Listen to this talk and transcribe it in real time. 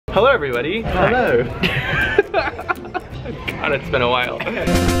Hello everybody. Hello. God, it's been a while.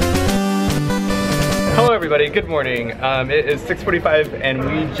 Hello everybody, good morning. It is 6:45 and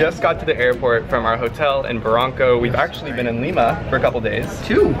we just got to the airport from our hotel in Barranco. We've actually been in Lima for a couple days.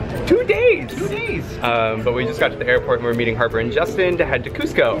 Two days! 2 days! But we just got to the airport and we're meeting Harper and Justin to head to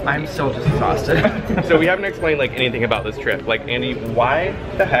Cusco. I'm so just exhausted. So we haven't explained like anything about this trip. Like Andy, why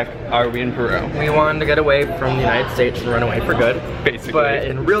the heck are we in Peru? We wanted to get away from the United States and run away for good. Basically. But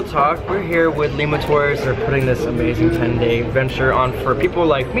in real talk, we're here with Lima Tours. They're putting this amazing 10-day venture on for people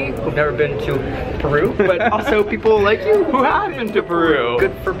like me who've never been to Peru, but also people like you who have been to Peru.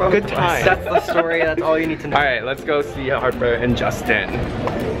 Good for both. Good time. That's the story, that's all you need to know. Alright, let's go see Harper and Justin.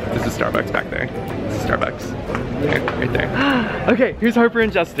 There's a Starbucks back there. This is Starbucks. Right there. Okay, here's Harper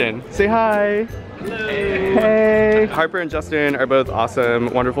and Justin. Say hi. Hello. Hey. Harper and Justin are both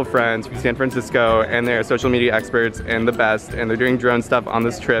awesome, wonderful friends from San Francisco, and they're social media experts and the best, and they're doing drone stuff on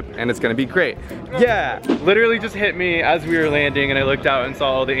this trip, and it's gonna be great. Yeah, literally just hit me as we were landing, and I looked out and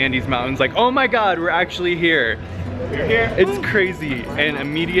saw all the Andes Mountains, like, oh my God, we're actually here. We're here? It's crazy, and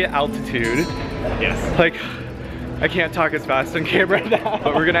immediate altitude. Yes. Like, I can't talk as fast on camera now.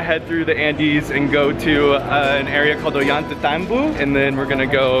 But we're gonna head through the Andes and go to an area called Ollantaytambo, and then we're gonna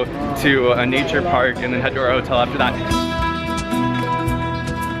go to a nature park and then head to our hotel after that.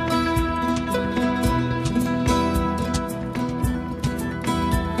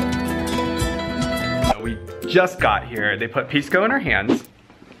 We just got here. They put pisco in our hands.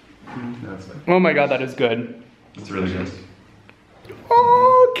 Oh my God, that is good. It's really good.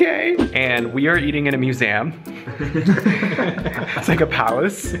 Okay. And we are eating in a museum. It's like a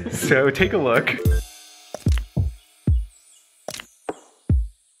palace, so take a look.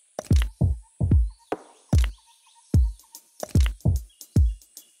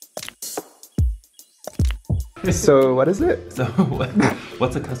 So what is it? So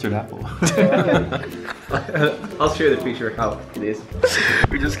what's a custard apple? I'll share the picture of how it is.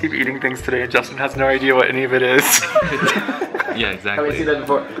 We just keep eating things today and Justin has no idea what any of it is. Yeah, exactly. Have you seen that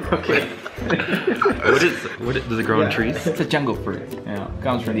before? Okay. Does it grow on trees? It's a jungle fruit. Yeah,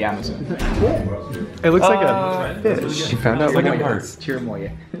 comes from the Amazon. It looks like a fish. You found out It's like what a it heart. is.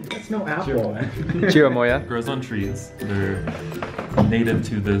 Chirimoya. That's no apple. Chirimoya. Grows on trees. They're native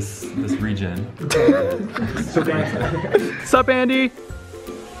to this region. Sup, Andy?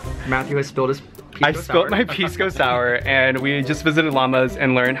 Matthew has spilled his I spilled my pisco sour and we just visited llamas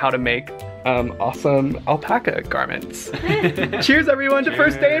and learned how to make awesome alpaca garments. Cheers everyone to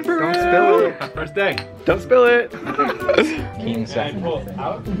first day in Peru! Don't spill it. First day. Don't spill it. King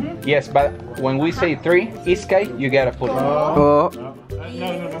second. Yes, but when we say 3, Iskay, you gotta put. Oh.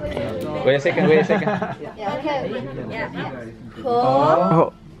 Wait a second, wait a second.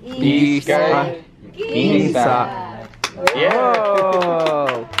 Oh. Iskay, Insa.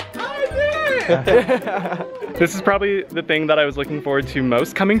 Yeah. This is probably the thing that I was looking forward to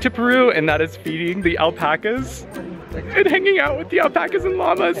most coming to Peru, and that is feeding the alpacas and hanging out with the alpacas and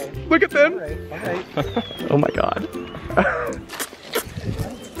llamas. Look at them. Oh my God.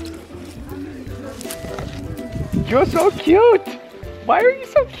 You're so cute. Why are you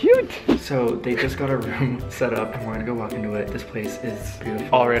so cute? So they just got a room set up and we're gonna go walk into it. This place is beautiful.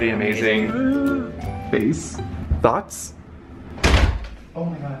 Already amazing. Face. Thoughts? Oh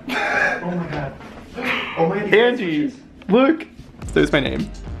my God. Oh my God. Oh my God. Angie, look. There's my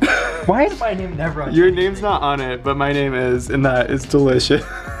name. Why is my name never on Your name's not on it, but my name is, and that is delicious.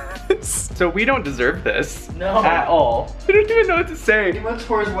 So we don't deserve this. No. At all. We don't even know what to say. Lima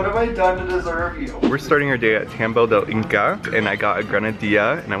Tours, what have I done to deserve you? We're starting our day at Tambo del Inca, and I got a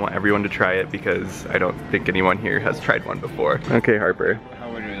granadilla, and I want everyone to try it because I don't think anyone here has tried one before. Okay, Harper. How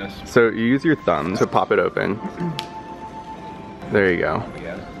are we doing this? So you use your thumb to pop it open. There you go.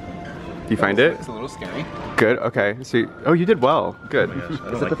 You find it? It's a little scary. Good, okay. So you did well. Good. Is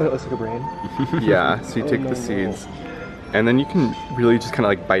that what that looks like a brain? Yeah, so you take the seeds, and then you can really just kind of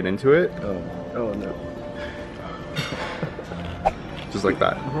like bite into it. Oh no. Just like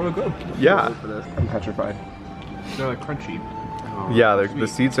that. Really good. Yeah. I'm petrified. They're like crunchy. Yeah, the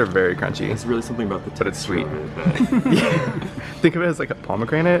seeds are very crunchy. It's really something about the But it's sweet. texture. Think of it as like a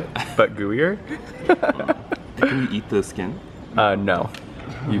pomegranate, but gooier. Can you eat the skin? No,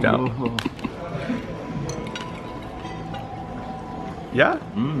 you don't. Yeah?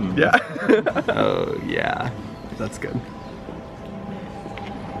 Mm. Yeah. Oh, yeah. That's good.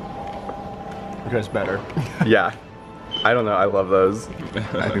 Because better. Yeah. I don't know, I love those.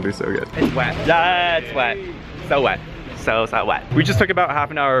 I think they're so good. It's wet. Yeah, it's wet. So wet. So wet. We just took about a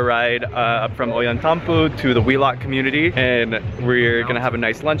half an hour ride up from Ollantaytambo to the Wheelock community, and we're gonna have a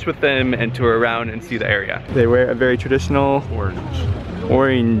nice lunch with them and tour around and see the area. They wear a very traditional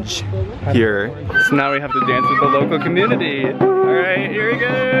orange here. So now we have to dance with the local community. All right, here we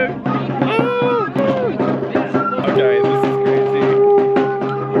go. Okay, this is crazy.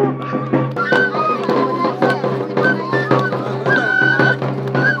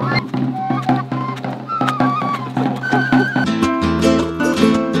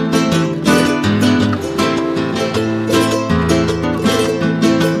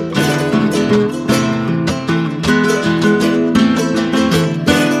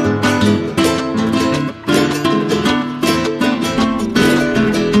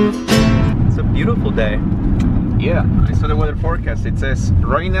 Day. Yeah, I saw the weather forecast. It says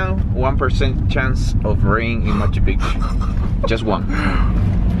right now 1% chance of rain in Machu Picchu. Just 1.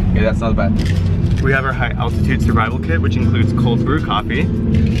 Yeah, that's not bad. We have our high altitude survival kit, which includes cold brew coffee,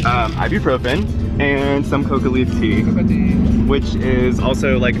 ibuprofen, and some coca leaf tea, which is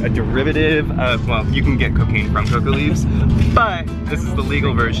also like a derivative of, well, you can get cocaine from coca leaves, but this is the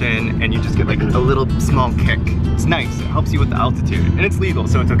legal version, and you just get like a little small kick. It's nice, it helps you with the altitude, and it's legal,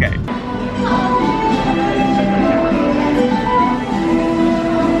 so it's okay.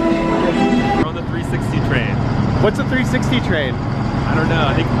 We're on the 360 train. What's a 360 train? I don't know,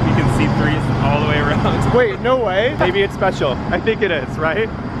 I think we can see 3s all the way around. Wait, no way. Maybe it's special. I think it is, right?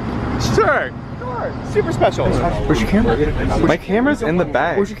 Sure. Super special. Where's your camera? My camera's in the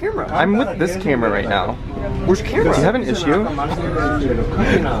bag. Where's your camera? I'm with this camera right now. Where's your camera? Do you have an issue?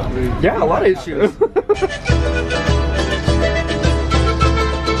 Yeah, a lot of issues.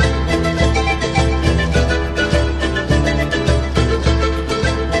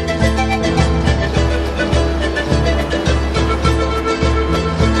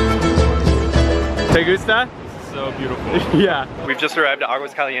 ¿Te gusta? So beautiful. Yeah. We've just arrived at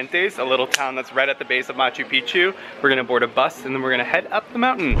Aguascalientes, a little town that's right at the base of Machu Picchu. We're gonna board a bus and then we're gonna head up the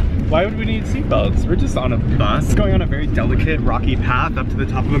mountain. Why would we need seatbelts? We're just on a bus going on a very delicate rocky path up to the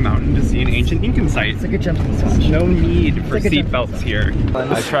top of a mountain to see an ancient Incan site. It's like a jumping spot. No need for seatbelts here.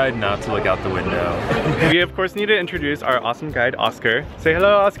 I tried not to look out the window. We of course need to introduce our awesome guide, Oscar. Say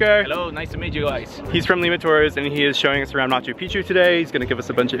hello, Oscar. Hello, nice to meet you guys. He's from Lima Tours and he is showing us around Machu Picchu today. He's gonna give us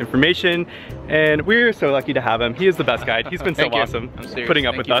a bunch of information and we're so lucky to have him. He is the best guide. He's been so awesome putting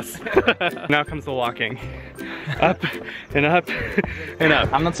up with us. Now comes the walking. Up and up and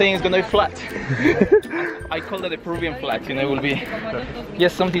up. I'm not saying it's gonna be flat. I call it a Peruvian flat, you know, it will be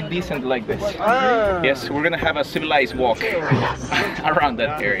just something decent like this. Yes, we're gonna have a civilized walk around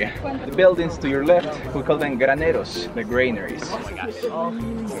that area. The buildings to your left, we call them graneros, the granaries.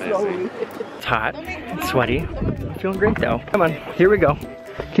 It's hot, it's sweaty. I'm feeling great though. Come on, here we go.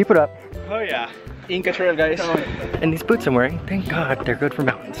 Keep it up. Oh yeah. Inca Trail, guys. And these boots I'm wearing, thank God, they're good for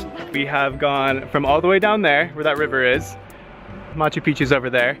mountains. We have gone from all the way down there, where that river is. Machu Picchu's over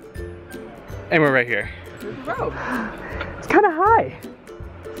there. And we're right here. It's kind of high.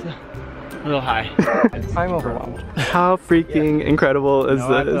 A little high. I'm overwhelmed. How freaking incredible is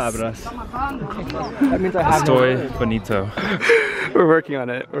this? That means I have Estoy bonito. We're working on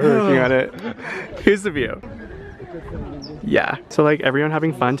it. We're working on it. Here's the view. Yeah. So like everyone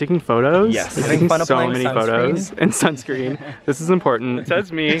having fun taking photos. Yes. We're Having taking fun so applying many sunscreen. photos and sunscreen. This is important. It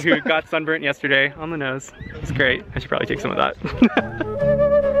says me who got sunburnt yesterday on the nose. It's great. I should probably take some of that.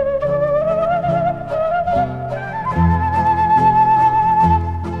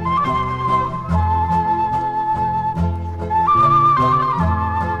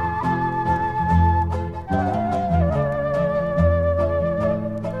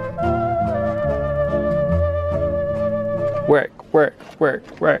 Work, work,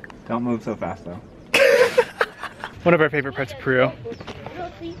 work, work. Don't move so fast though. One of our favorite parts of Peru.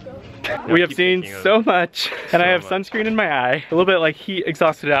 We have seen so much, and I have sunscreen in my eye. A little bit like heat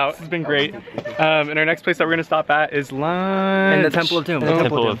exhausted out. It's been great. And our next place that we're gonna stop at is lunch. And the Temple of Doom.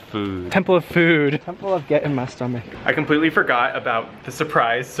 Temple of food. Temple of food. Temple of get in my stomach. I completely forgot about the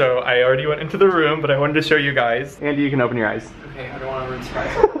surprise, so I already went into the room, but I wanted to show you guys. Andy, you can open your eyes. Okay, I don't want to ruin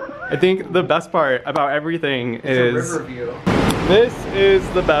surprise. I think the best part about everything is river view. this is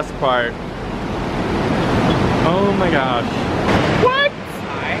the best part. Oh my gosh. What?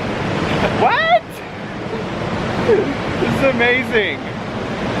 What? This is amazing.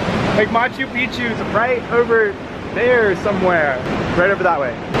 Like Machu Picchu is right over there somewhere. Right over that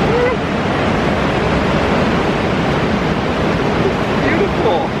way.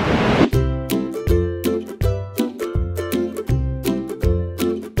 Beautiful.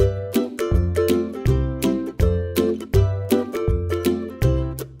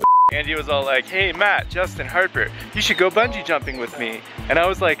 Andy was all like, hey Matt, Justin, Harper, you should go bungee jumping with me. And I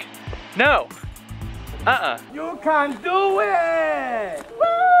was like, no. You can do it!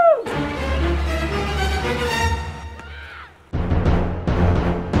 Woo!